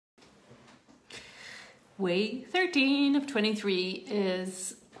Way 13 of 23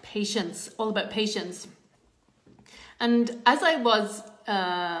 is patience, all about patience. And as I was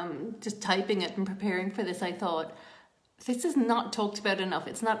just typing it and preparing for this, I thought, this is not talked about enough.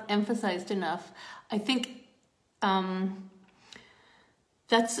 It's not emphasized enough. I think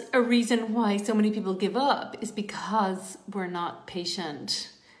that's a reason why so many people give up, is because we're not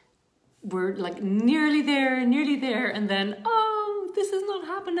patient. We're like nearly there, and then, oh, this is not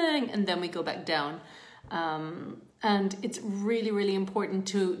happening. And then we go back down. And it's really, really important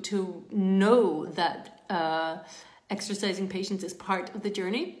to know that exercising patience is part of the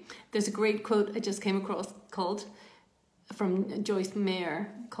journey. There's a great quote I just came across from Joyce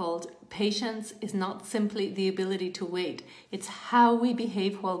Meyer called, "Patience is not simply the ability to wait, it's how we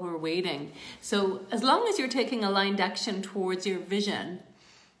behave while we're waiting." So as long as you're taking aligned action towards your vision,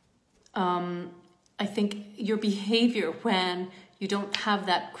 I think your behavior when you don't have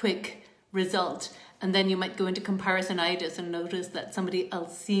that quick result, and then you might go into comparisonitis and notice that somebody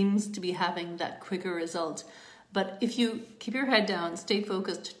else seems to be having that quicker result. But if you keep your head down, stay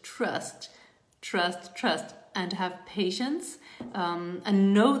focused, trust, and have patience,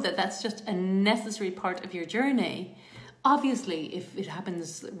 and know that that's just a necessary part of your journey. Obviously, if it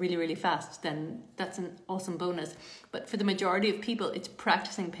happens really, really fast, then that's an awesome bonus. But for the majority of people, it's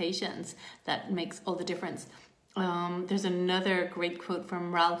practicing patience that makes all the difference. There's another great quote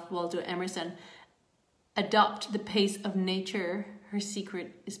from Ralph Waldo Emerson: "Adopt the pace of nature, her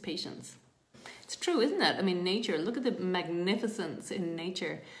secret is patience." It's true, isn't it? I mean, nature, look at the magnificence in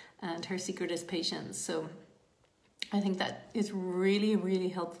nature, and her secret is patience. So I think that is really, really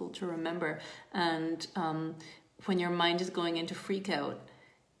helpful to remember. And when your mind is going into freak out,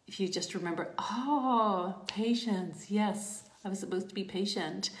 if you just remember, oh, patience, yes, I was supposed to be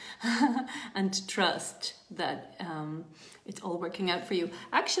patient, and to trust that it's all working out for you.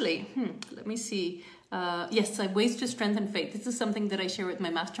 Actually, let me see. Yes, ways to strengthen faith. This is something that I share with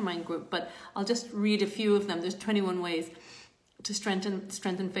my mastermind group, but I'll just read a few of them. There's 21 ways to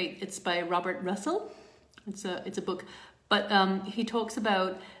strengthen faith. It's by Robert Russell. It's a book, but he talks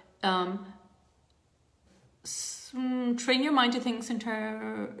about train your mind to things in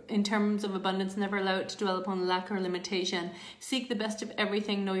terms of abundance. Never allow it to dwell upon lack or limitation. Seek the best of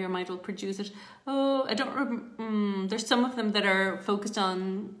everything. Know your mind will produce it. Oh, I don't. There's some of them that are focused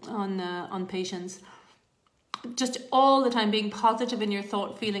on patience. Just all the time being positive in your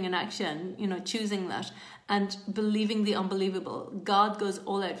thought, feeling, and action. You know, choosing that and believing the unbelievable. God goes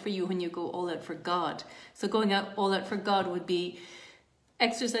all out for you when you go all out for God. So going out all out for God would be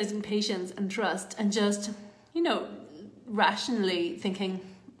exercising patience and trust, and just, you know, rationally thinking,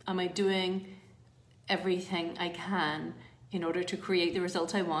 am I doing everything I can in order to create the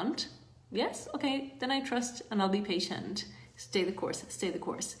result I want? Yes? Okay, then I trust and I'll be patient. Stay the course, stay the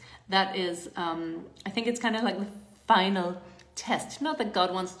course. That is, I think it's kind of like the final test. Not that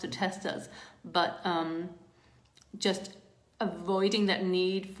God wants to test us, but just avoiding that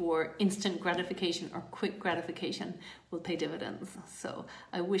need for instant gratification or quick gratification will pay dividends. So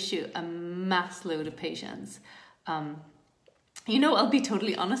I wish you a mass load of patience. You know, I'll be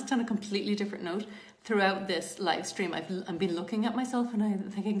totally honest, on a completely different note. Throughout this live stream, I've been looking at myself and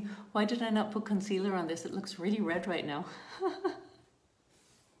I'm thinking, why did I not put concealer on this? It looks really red right now.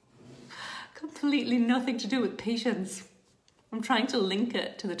 Completely nothing to do with patience. I'm trying to link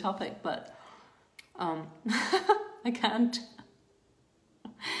it to the topic, but I can't.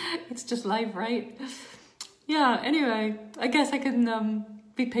 It's just live, right? Yeah, anyway, I guess I can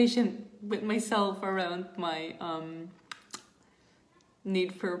be patient with myself around my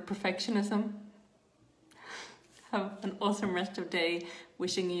need for perfectionism. Have an awesome rest of the day.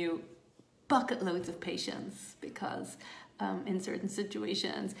 Wishing you bucket loads of patience, because in certain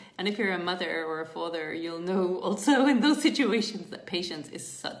situations, and if you're a mother or a father, you'll know also in those situations that patience is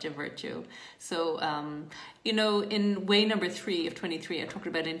such a virtue. So, you know, in way number 3 of 23, I talked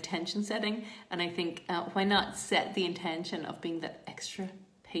about intention setting, and I think why not set the intention of being that extra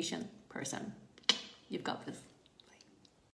patient person? You've got this.